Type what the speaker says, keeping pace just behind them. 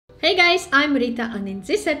Hey guys, I'm Rita, and in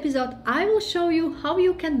this episode I will show you how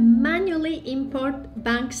you can manually import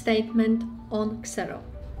bank statement on Xero.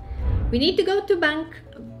 We need to go to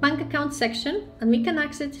bank account section, and we can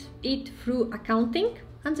access it through accounting,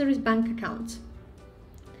 and there is bank accounts.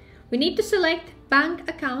 We need to select bank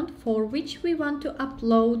account for which we want to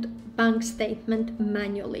upload bank statement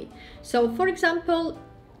manually. So for example,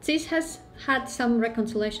 this has had some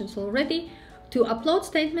reconciliations already. To upload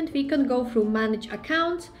statement, we can go through manage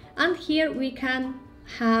accounts, and here we can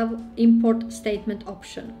have import statement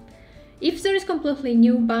option. If there is completely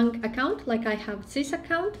new bank account, like I have this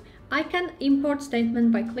account, I can import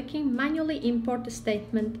statement by clicking manually import the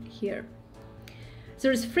statement here.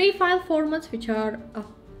 There is 3 file formats which are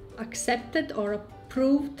accepted or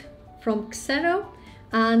approved from Xero,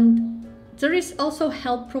 and there is also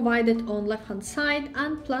help provided on left hand side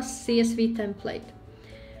and plus CSV template.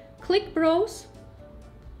 Click browse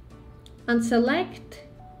and select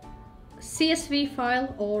CSV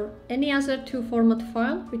file or any other 2 format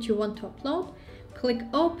file which you want to upload. Click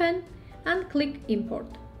open and click import.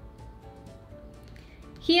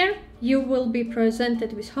 Here you will be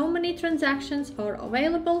presented with how many transactions are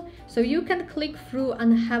available, so you can click through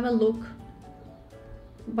and have a look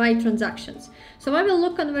by transactions. So I will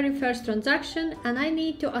look on the very first transaction, and I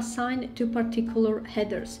need to assign 2 particular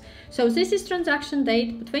headers. So this is transaction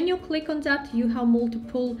date, but when you click on that, you have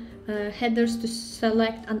multiple headers to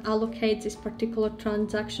select and allocate this particular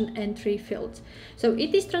transaction entry fields. So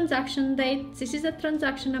it is transaction date, this is the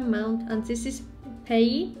transaction amount, and this is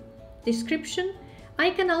payee description.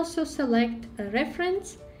 I can also select a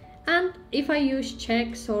reference, and if I use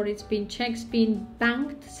checks or it's been checks being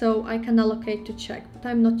banked, so I can allocate to check, but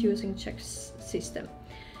I'm not using checks system.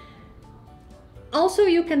 Also,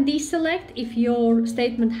 you can deselect if your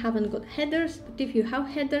statement haven't got headers, but if you have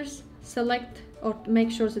headers, select or make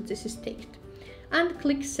sure that this is ticked and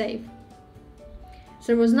click save.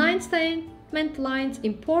 There was 9 statement lines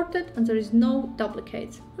imported and there is no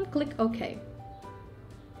duplicates, and click OK.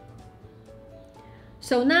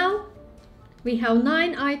 So now we have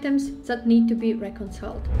 9 items that need to be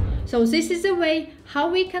reconciled. So this is a way how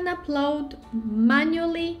we can upload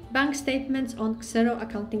manually bank statements on Xero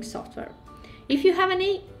accounting software. If you have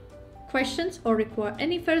any questions or require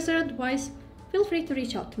any further advice, feel free to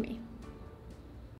reach out to me.